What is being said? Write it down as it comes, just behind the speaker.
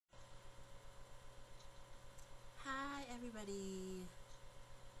everybody.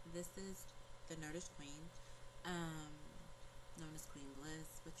 This is the Nerdish Queen, um, known as Queen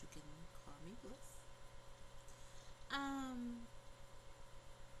Bliss, but you can call me Bliss. Um,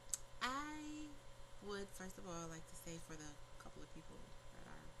 I would first of all like to say for the couple of people that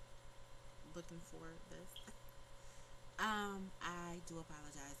are looking for this, I do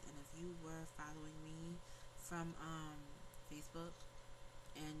apologize, and if you were following me from Facebook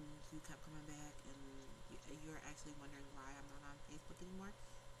and you kept coming back and you're actually wondering why I'm not on Facebook anymore,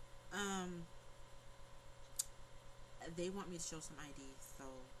 um, they want me to show some ID, so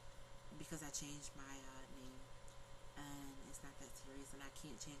because I changed my name, and it's not that serious, and I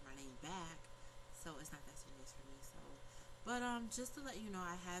can't change my name back, so it's not that serious for me. So, but just to let you know,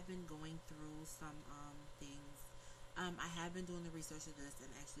 I have been going through some things. I have been doing the research of this and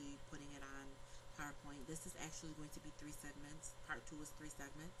actually putting it on PowerPoint. This is actually going to be 3 segments. Part two is 3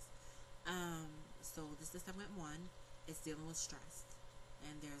 segments. So this is segment one. It's dealing with stress,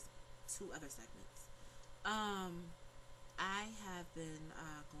 and there's 2 other segments. Um, I have been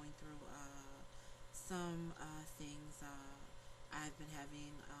going through some things. I've been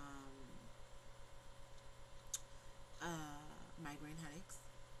having migraine headaches,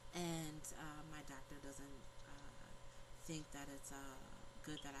 and my doctor doesn't think that it's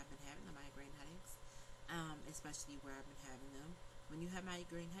good that I've been having the migraine headaches, especially where I've been having them. When you have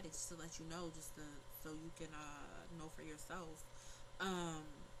migraine headaches, just to let you know, just to, so you can know for yourself, um,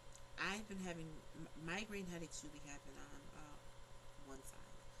 I've been having migraine headaches usually happen on one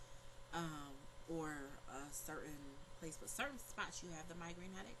side, um, or a certain place, but certain spots you have the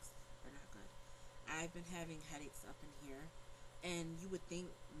migraine headaches are not good. I've been having headaches up in here, and you would think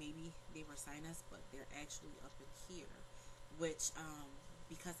maybe they were sinus, but they're actually up in here, which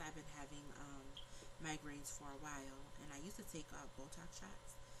because I've been having migraines for a while, and I used to take Botox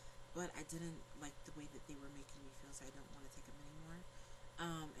shots, but I didn't like the way that they were making me feel, so I don't want to take them anymore.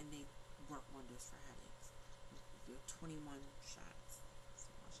 And they work wonders for headaches. They're 21 shots,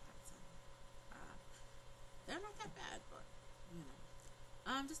 small shots, and they're not that bad, but you know.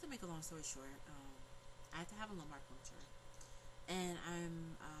 Just to make a long story short, I had to have a lumbar puncture, and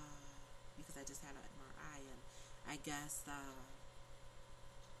I'm because I just had an MRI, and I guess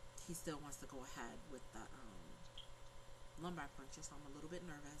he still wants to go ahead with the lumbar puncture, so I'm a little bit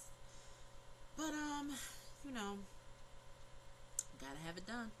nervous, but you know, gotta have it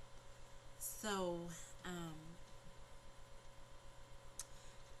done. So um,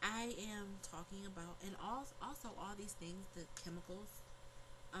 I am talking about, and also all these things, the chemicals,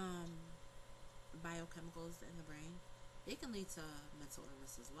 um, biochemicals in the brain, they can lead to mental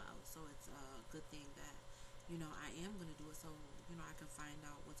illness as well. So it's a good thing that I am going to do it, so I can find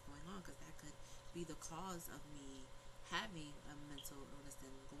out what's going on, because that could be the cause of me having a mental illness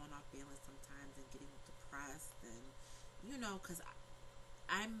and going off balance sometimes and getting depressed, and because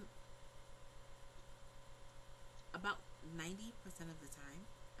I'm about 90% of the time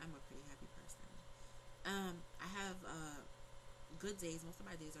I'm a pretty happy person. I have good days. Most of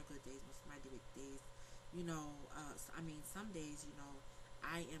my days are good days. Most of my days, some days,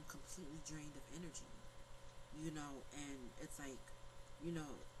 I am completely drained of energy, and it's like, you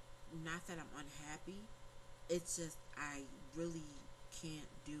know, not that I'm unhappy. It's just I really can't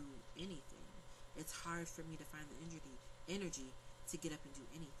do anything. It's hard for me to find the energy to get up and do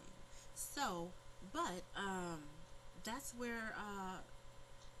anything. So, but that's where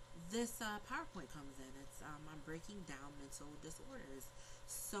this PowerPoint comes in. It's I'm breaking down mental disorders.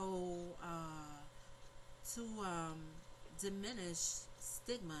 So to diminish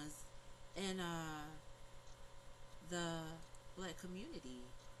stigmas in the black community,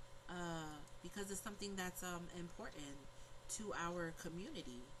 because it's something that's important to our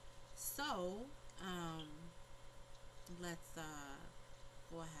community. So um, let's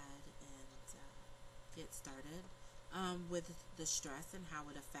go ahead and get started with the stress and how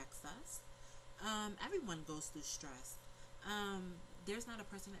it affects us. Everyone goes through stress. There's not a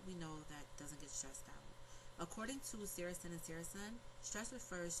person that we know that doesn't get stressed out. According to Saracen and Saracen, stress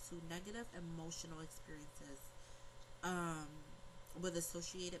refers to negative emotional experiences um, with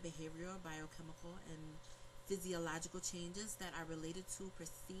associated behavioral, biochemical, and physiological changes that are related to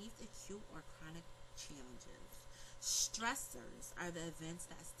perceived acute or chronic challenges. Stressors are the events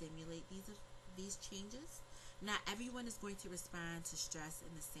that stimulate these changes. Not everyone is going to respond to stress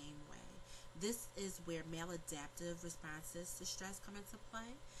in the same way. This is where maladaptive responses to stress come into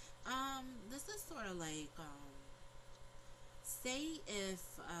play. This is sort of like, say if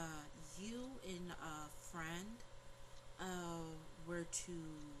you and a friend were to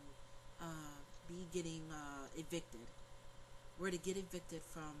be getting were to get evicted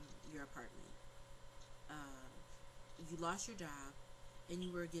from your apartment. Uh, you lost your job and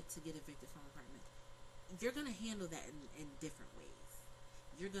you were get evicted from an apartment, you're gonna handle that in different ways.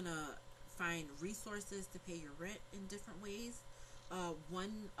 You're gonna find resources to pay your rent in different ways. Uh,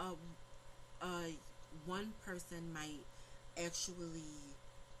 one uh, uh, one person might actually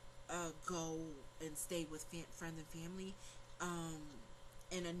go and stay with friends and family, um,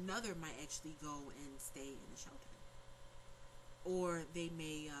 and another might actually go and stay in a shelter, or they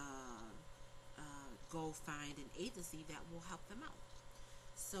may go find an agency that will help them out.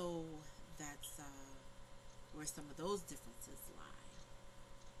 So that's where some of those differences lie.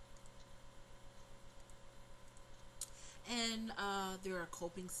 And there are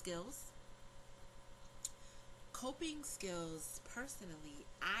coping skills. Coping skills, personally,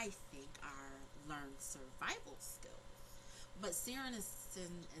 I think are learned survival skills. But and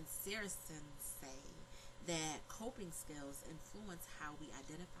Saracen say that coping skills influence how we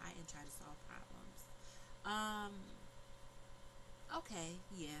identify and try to solve problems. Um, okay,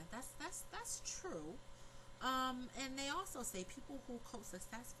 yeah, that's true. And they also say people who cope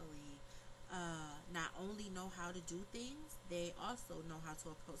successfully not only know how to do things, they also know how to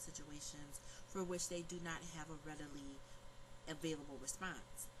approach situations for which they do not have a readily available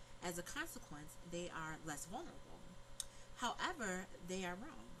response. As a consequence, they are less vulnerable. However, they are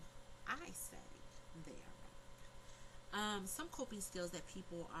wrong. I say they are wrong. Some coping skills that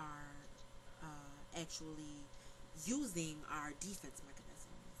people are actually using are defense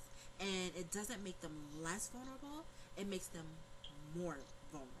mechanisms, and it doesn't make them less vulnerable. It makes them more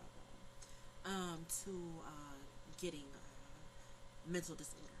vulnerable to getting mental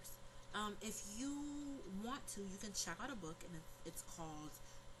disorders. If you want to, you can check out a book, and it's called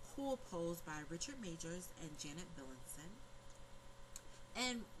Cool Pose by Richard Majors and Janet Billinson.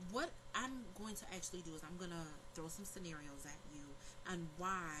 And what I'm going to actually do is I'm going to throw some scenarios at you on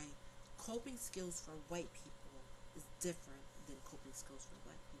why coping skills for white people is different than coping skills for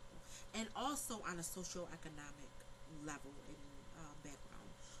black people. And also on a socioeconomic level and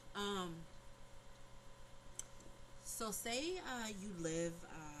background. So say you live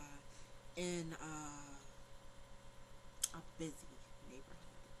in a busy neighborhood.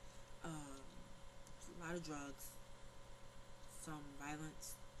 A lot of drugs, some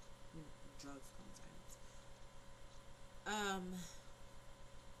violence, drugs, violence.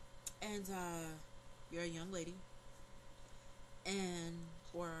 And you're a young lady, and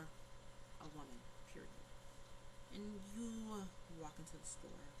or a woman, period. And you walk into the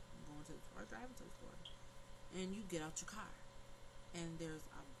store, go into the store, drive into the store, and you get out your car, and there's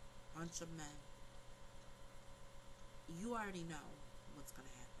a bunch of men. You already know what's gonna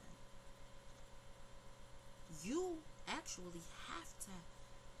happen. You actually have to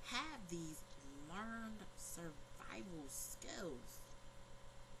have these learned survival skills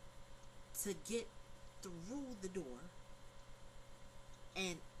to get through the door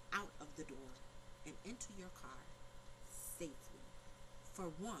and out of the door and into your car safely. For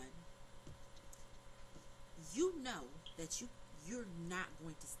one, you know that you're not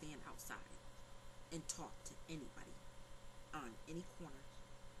going to stand outside and talk to anybody on any corner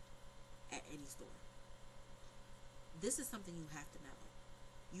at any store. This is something you have to know.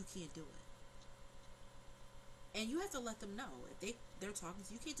 You can't do it. And you have to let them know if they're talking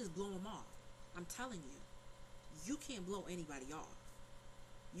to you. You can't just blow them off. I'm telling you, you can't blow anybody off.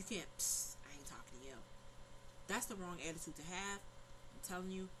 You can't, I ain't talking to you. That's the wrong attitude to have. I'm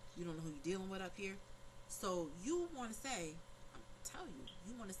telling you, you don't know who you're dealing with up here. So you want to say, I'm telling you,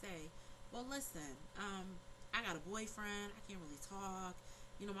 you want to say, well, listen, I got a boyfriend. I can't really talk.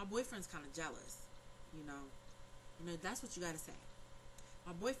 My boyfriend's kind of jealous. That's what you got to say.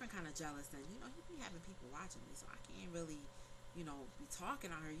 My boyfriend kind of jealous, and he be having people watching me, so I can't really, be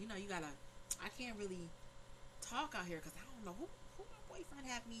talking out here. I can't really talk out here because I don't know who my boyfriend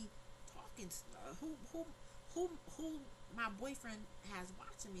have me talking to, who my boyfriend has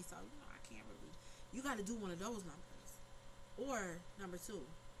watching me, so I can't really. You got to do one of those numbers, or number two,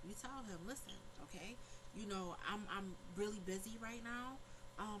 you tell him, listen, okay, I'm really busy right now.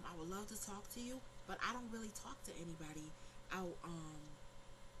 I would love to talk to you, but I don't really talk to anybody out on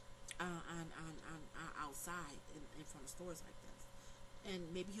outside in front of stores like this.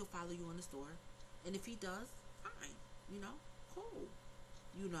 And maybe he'll follow you in the store, and if he does, fine, cool,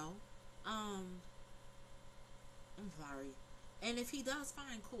 I'm sorry. And if he does,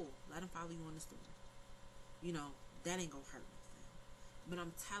 fine, cool, let him follow you in the store. That ain't gonna hurt nothing. But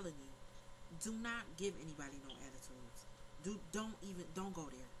I'm telling you, do not give anybody no attitudes. Don't go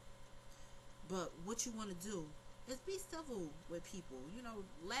there. But what you want to do is be civil with people.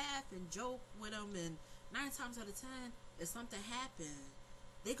 Laugh and joke with them, and 9 times out of 10, if something happens,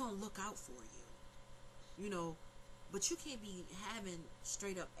 they gonna look out for you. But you can't be having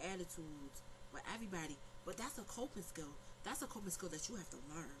straight up attitudes with everybody. But that's a coping skill. That's a coping skill that you have to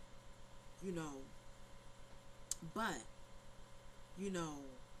learn. You know, but you know,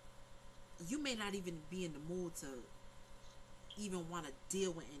 you may not even be in the mood to even want to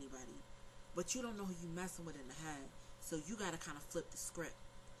deal with anybody, but you don't know who you messing with in the head, so you got to kind of flip the script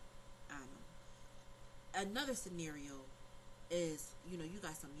on them. Another scenario is, you know, you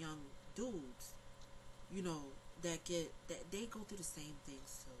got some young dudes, you know, that they go through the same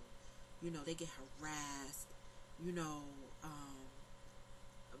things too. You know, they get harassed, you know,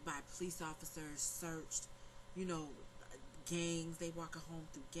 by police officers, searched, you know, gangs. They walk home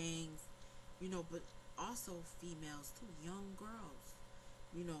through gangs, you know, but also females too, young girls,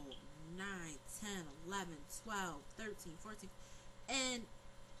 you know, 9, 10, 11, 12, 13, 14. And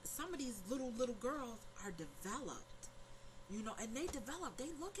some of these little girls are developed, you know, and they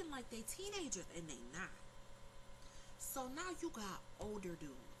looking like they teenagers and they not. So now you got older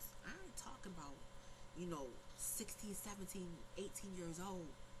dudes. I ain't talking about, you know, 16, 17, 18 years old.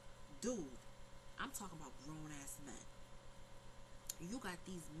 Dude, I'm talking about grown ass men. You got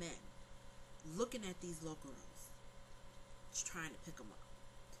these men looking at these little girls, trying to pick them up.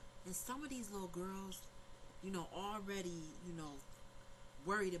 And some of these little girls, you know, already, you know,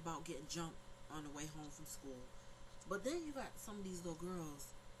 worried about getting jumped on the way home from school. But then you got some of these little girls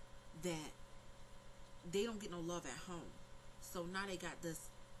that they don't get no love at home. So now they got this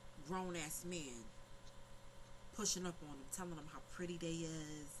grown ass man pushing up on them, telling them how pretty they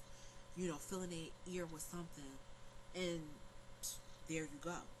is, you know, filling their ear with something. And there you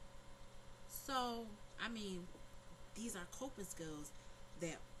go. So, I mean, these are coping skills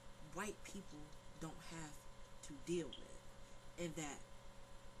that white people don't have to deal with, and that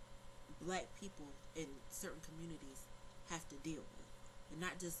black people in certain communities have to deal with. And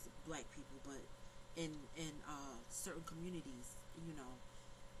not just black people, but in certain communities, you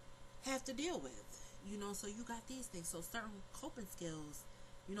know, have to deal with. You know, so you got these things. So certain coping skills,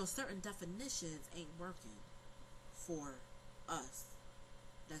 you know, certain definitions ain't working for us.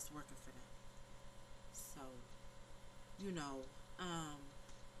 That's working for them. So, you know,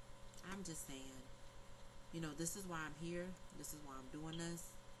 I'm just saying, you know, this is why I'm here. This is why I'm doing this.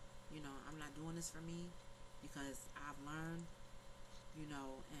 You know, I'm not doing this for me because I've learned, you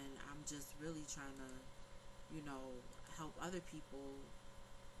know, and I'm just really trying to, you know, help other people,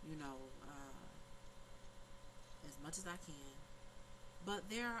 you know, as much as I can. But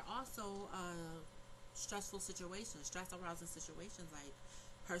there are also stressful situations, stress arousing situations like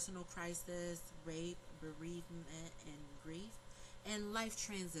personal crisis, rape, bereavement, and grief, and life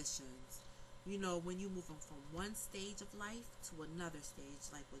transitions. You know, when you're moving from one stage of life to another stage,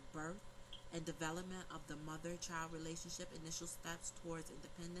 like with birth and development of the mother-child relationship, initial steps towards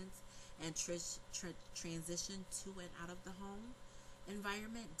independence, and transition to and out of the home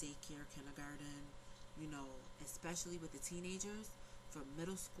environment, daycare, kindergarten, you know, especially with the teenagers from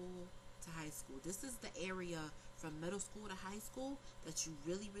middle school to high school. This is the area from middle school to high school that you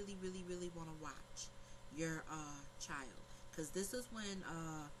really, really, really, really want to watch your child, because this is when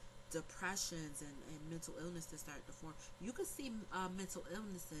depressions and mental illnesses start to form. You can see mental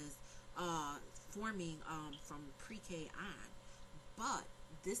illnesses forming from pre-K on, but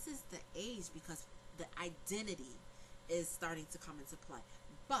this is the age because the identity is starting to come into play.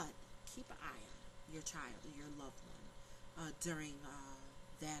 But keep an eye on your child or your loved one during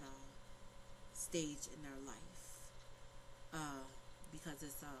that stage in their life, because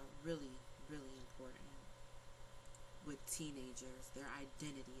it's really, really important with teenagers. Their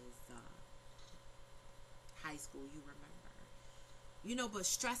identity is high school, you remember. You know, but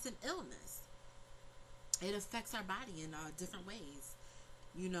stress and illness, it affects our body in different ways,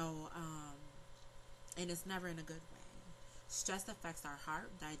 you know, and it's never in a good way. Stress affects our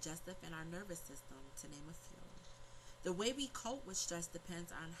heart, digestive, and our nervous system, to name a few. The way we cope with stress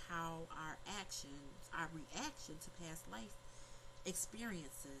depends on how our reaction to past life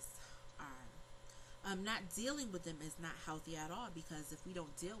experiences are. Not dealing with them is not healthy at all, because if we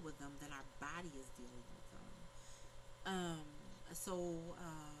don't deal with them, then our body is dealing with them. So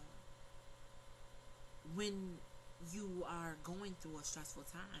when you are going through a stressful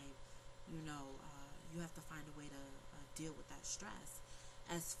time, you know, you have to find a way to deal with that stress.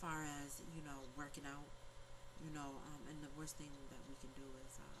 As far as, you know, working out, you know, and the worst thing that we can do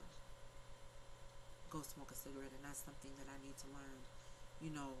is go smoke a cigarette, and that's something that I need to learn,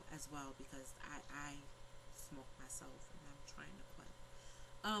 you know, as well, because I smoke myself and I'm trying to quit.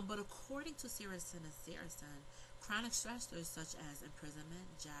 But according to Saracen and Saracen, chronic stressors such as imprisonment,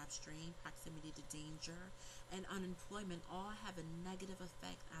 job strain, proximity to danger, and unemployment all have a negative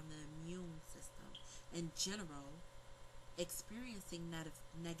effect on the immune system in general, Experiencing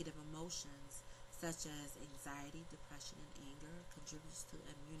negative emotions such as anxiety, depression, and anger contributes to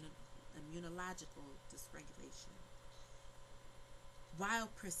immunological dysregulation. While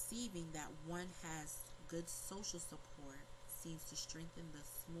perceiving that one has good social support seems to strengthen the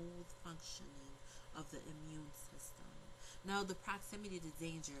smooth functioning of the immune system. Now, the proximity to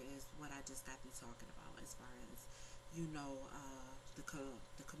danger is what I just got through talking about, as far as the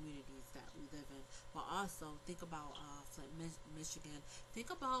communities that we live in. But also think about Flint, Michigan. Think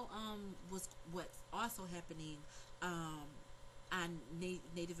about what's also happening um, on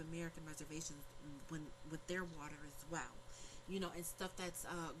Native American reservations when with their water as well. And stuff that's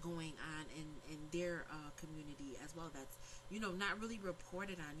going on in their community as well. That's not really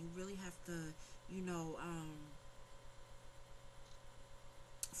reported on. You really have to you know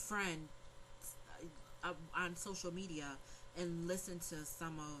friend on social media and listen to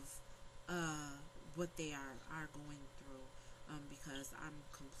some of what they are going through, because I'm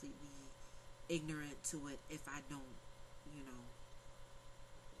completely ignorant to it if I don't you know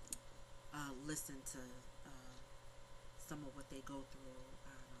listen to some of what they go through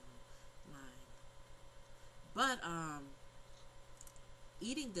online. But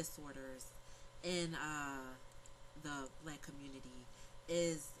eating disorders in the black community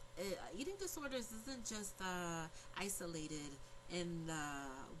is eating disorders isn't just isolated in the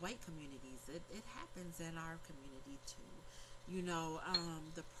white communities. It happens in our community too.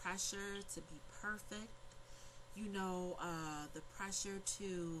 The pressure to be perfect. The pressure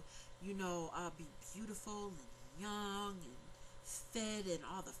to be beautiful and young and fit, and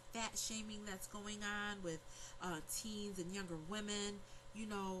all the fat shaming that's going on with teens and younger women.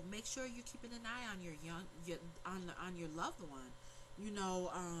 Make sure you're keeping an eye on on your loved one.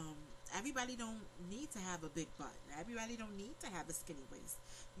 Everybody don't need to have a big butt. Everybody don't need to have a skinny waist.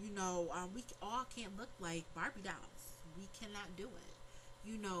 We all can't look like Barbie dolls. We cannot do it.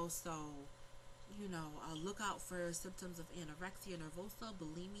 So look out for symptoms of anorexia nervosa,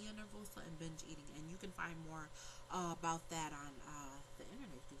 bulimia nervosa, and binge eating. And you can find more about that on the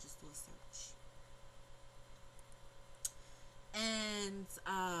internet. You can just do a search. And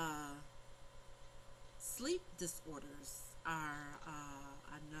sleep disorders are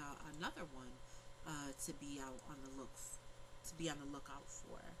another one to be out on the lookout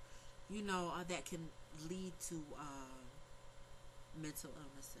for. That can lead to mental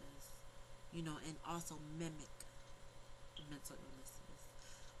illnesses. And also mimic mental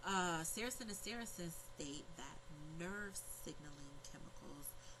illnesses. Saracen and Saracen state that nerve signaling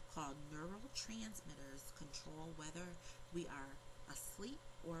chemicals called neurotransmitters control whether we are asleep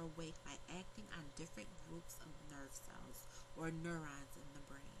or awake by acting on different groups of nerve cells or neurons in the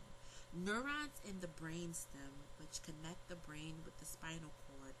brain. Neurons in the brainstem, which connect the brain with the spinal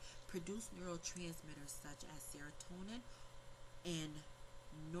cord, produce neurotransmitters such as serotonin and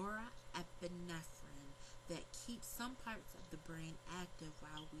norepinephrine that keep some parts of the brain active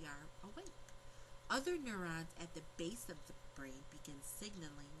while we are awake. Other neurons at the base of the brain begin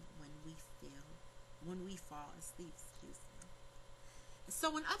signaling when we fall asleep.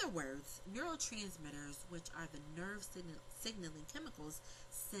 So, in other words, neurotransmitters, which are the nerve signaling chemicals,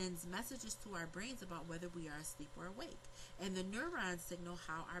 sends messages to our brains about whether we are asleep or awake, and the neurons signal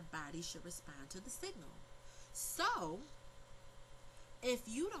how our body should respond to the signal. So, if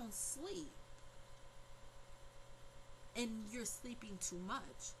you don't sleep and you're sleeping too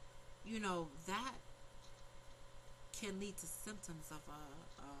much, that can lead to symptoms of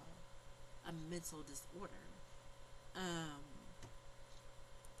a mental disorder.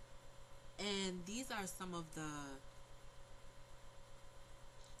 And these are some of the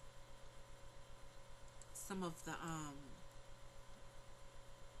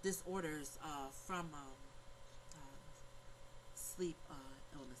disorders from sleep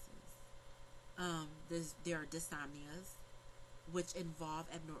illnesses. There are dysomnias, which involve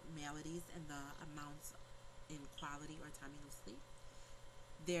abnormalities in the amounts in quality or timing of sleep.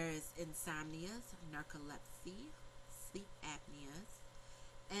 There's insomnias, narcolepsy, sleep apneas,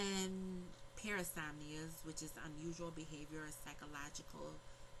 and parasomnias, which is unusual behavior or psychological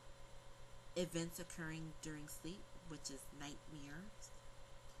events occurring during sleep, which is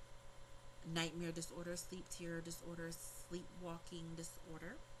nightmare disorder, sleep terror disorder, sleepwalking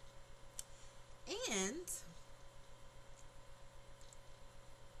disorder. And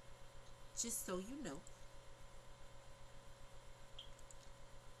just so you know,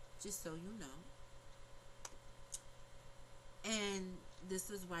 and this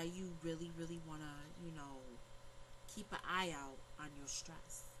is why you really, really want to, keep an eye out on your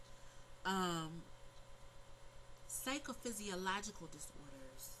stress. Psychophysiological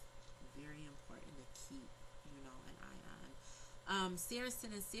disorders, very important to keep, an eye on.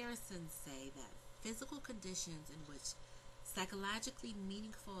 Searson and Searson say that physical conditions in which psychologically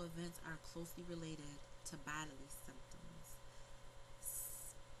meaningful events are closely related to bodily symptoms.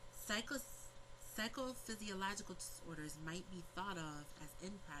 Psycho- Psychophysiological disorders might be thought of as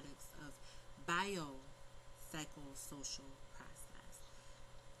end products of biopsychosocial process.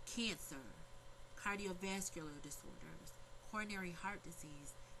 Cancer, cardiovascular disorders, coronary heart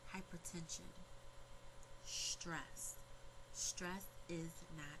disease, hypertension, stress. Stress is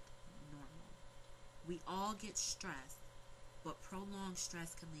not normal. We all get stressed, but prolonged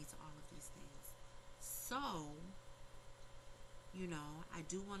stress can lead to all of these things. So, I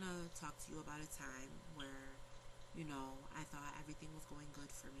do want to talk to you about a time where, I thought everything was going good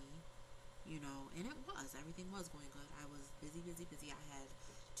for me, and it was. Everything was going good. I was busy, busy, busy. I had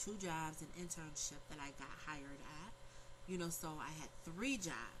 2 jobs, an internship that I got hired at, so I had 3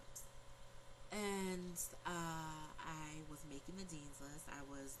 jobs. And I was making the dean's list. I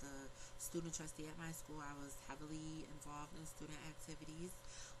was the student trustee at my school. I was heavily involved in student activities,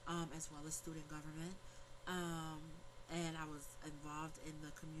 as well as student government. And I was involved in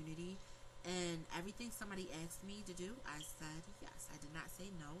the community. And everything somebody asked me to do, I said yes. I did not say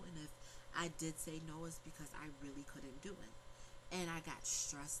no. And if I did say no, it's because I really couldn't do it. And I got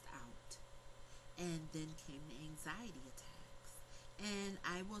stressed out. And then came the anxiety attacks. And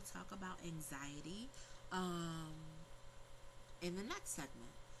I will talk about anxiety in the next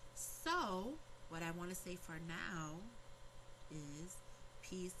segment. So, what I want to say for now is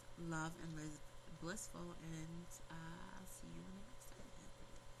peace, love, and live blissful. And I'll see you in the